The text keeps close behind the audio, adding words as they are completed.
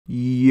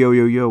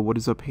Yo, what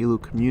is up, Halo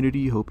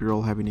community? Hope you're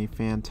all having a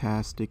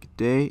fantastic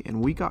day, and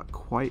we got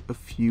quite a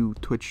few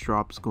Twitch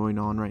drops going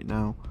on right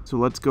now. So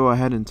let's go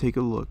ahead and take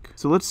a look.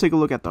 So let's take a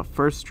look at the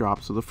first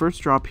drop. So the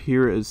first drop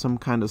here is some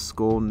kind of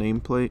skull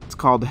nameplate. It's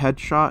called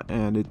Headshot,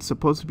 and it's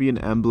supposed to be an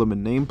emblem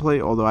and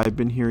nameplate, although I've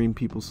been hearing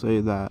people say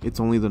that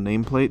it's only the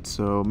nameplate,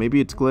 so maybe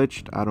it's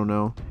glitched, I don't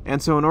know.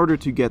 And so in order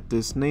to get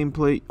this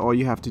nameplate, all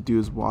you have to do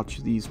is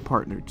watch these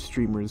partnered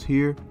streamers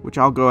here, which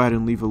I'll go ahead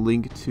and leave a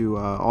link to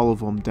all of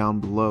them down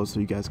below, so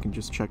you guys can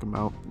just check them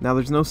out. Now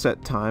there's no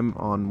set time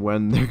on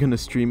when they're gonna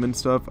stream and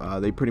stuff.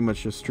 They pretty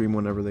much just stream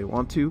whenever they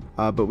want to,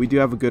 but we do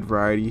have a good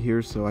variety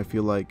here, so I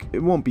feel like it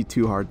won't be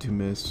too hard to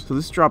miss. So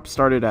this drop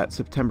started at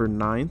September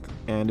 9th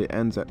and it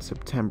ends at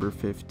September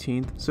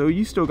 15th, so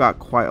you still got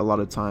quite a lot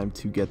of time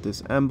to get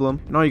this emblem,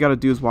 and all you gotta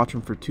do is watch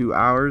them for 2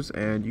 hours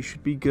and you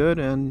should be good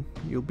and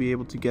you'll be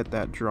able to get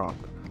that drop.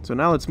 So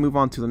now let's move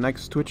on to the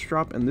next Twitch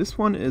drop, and this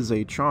one is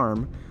a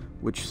charm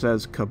which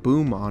says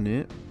kaboom on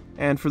it.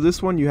 And for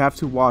this one, you have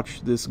to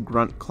watch this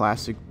Grunt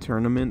Classic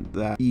tournament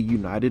that E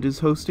United is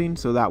hosting,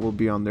 so that will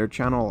be on their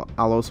channel.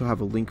 I'll also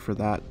have a link for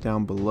that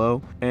down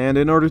below. And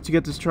in order to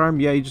get this charm,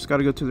 yeah, you just got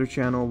to go to their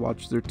channel,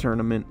 watch their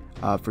tournament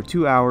for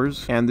 2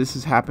 hours. And this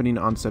is happening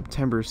on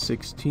September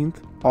 16th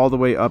all the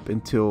way up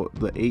until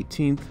the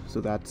 18th, so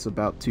that's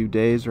about 2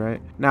 days,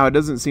 right? Now, it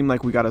doesn't seem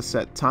like we got a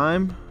set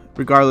time.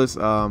 Regardless,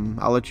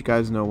 I'll let you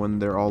guys know when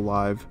they're all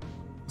live.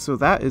 So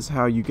that is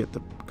how you get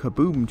the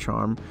kaboom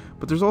charm,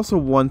 but there's also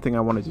one thing I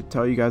wanted to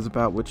tell you guys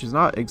about, which is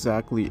not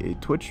exactly a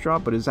Twitch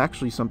drop, but is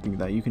actually something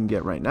that you can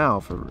get right now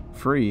for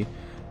free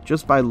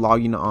just by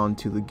logging on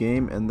to the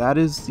game, and that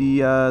is the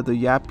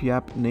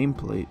yapyap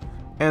nameplate.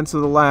 And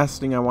so the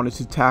last thing I wanted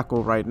to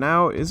tackle right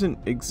now isn't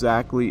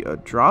exactly a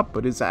drop,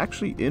 but it's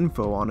actually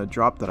info on a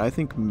drop that I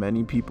think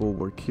many people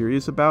were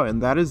curious about,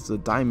 and that is the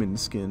diamond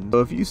skin. So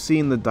if you've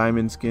seen the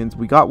diamond skins,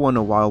 we got one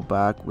a while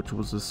back, which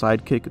was the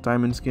sidekick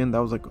diamond skin. That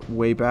was like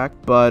way back,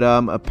 but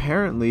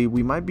apparently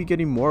we might be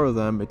getting more of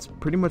them. It's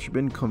pretty much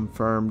been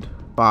confirmed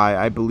by,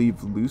 I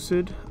believe,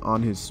 Lucid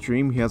on his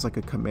stream. He has like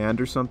a command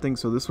or something.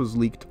 So this was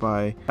leaked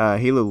by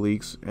Halo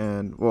Leaks,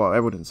 and well, I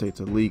wouldn't say it's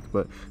a leak,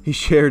 but he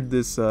shared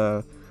this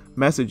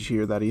message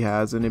here that he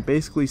has, and it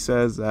basically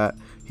says that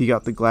he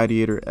got the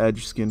Gladiator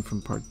Edge skin from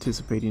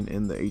participating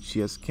in the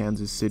HCS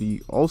Kansas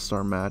City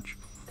All-Star match.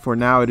 For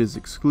now it is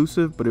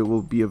exclusive, but it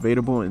will be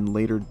available in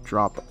later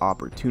drop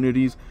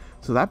opportunities.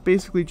 So that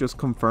basically just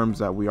confirms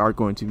that we are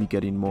going to be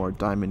getting more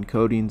diamond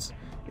coatings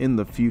in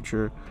the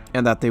future,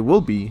 and that they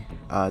will be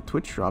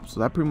Twitch drops.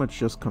 So that pretty much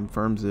just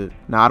confirms it.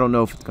 Now I don't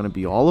know if it's going to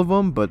be all of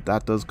them, but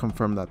that does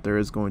confirm that there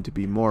is going to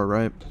be more,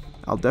 right?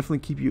 I'll definitely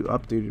keep you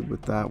updated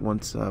with that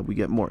once we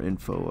get more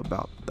info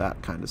about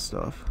that kind of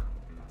stuff.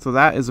 So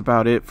that is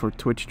about it for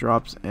Twitch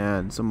drops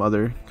and some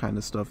other kind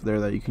of stuff there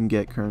that you can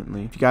get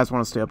currently. If you guys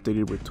want to stay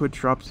updated with Twitch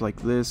drops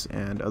like this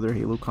and other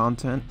Halo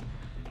content,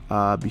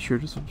 be sure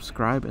to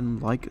subscribe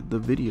and like the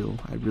video.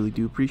 I really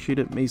do appreciate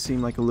it. It may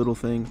seem like a little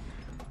thing,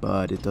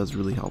 but it does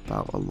really help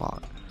out a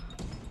lot.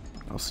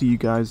 I'll see you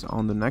guys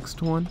on the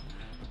next one.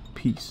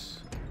 Peace.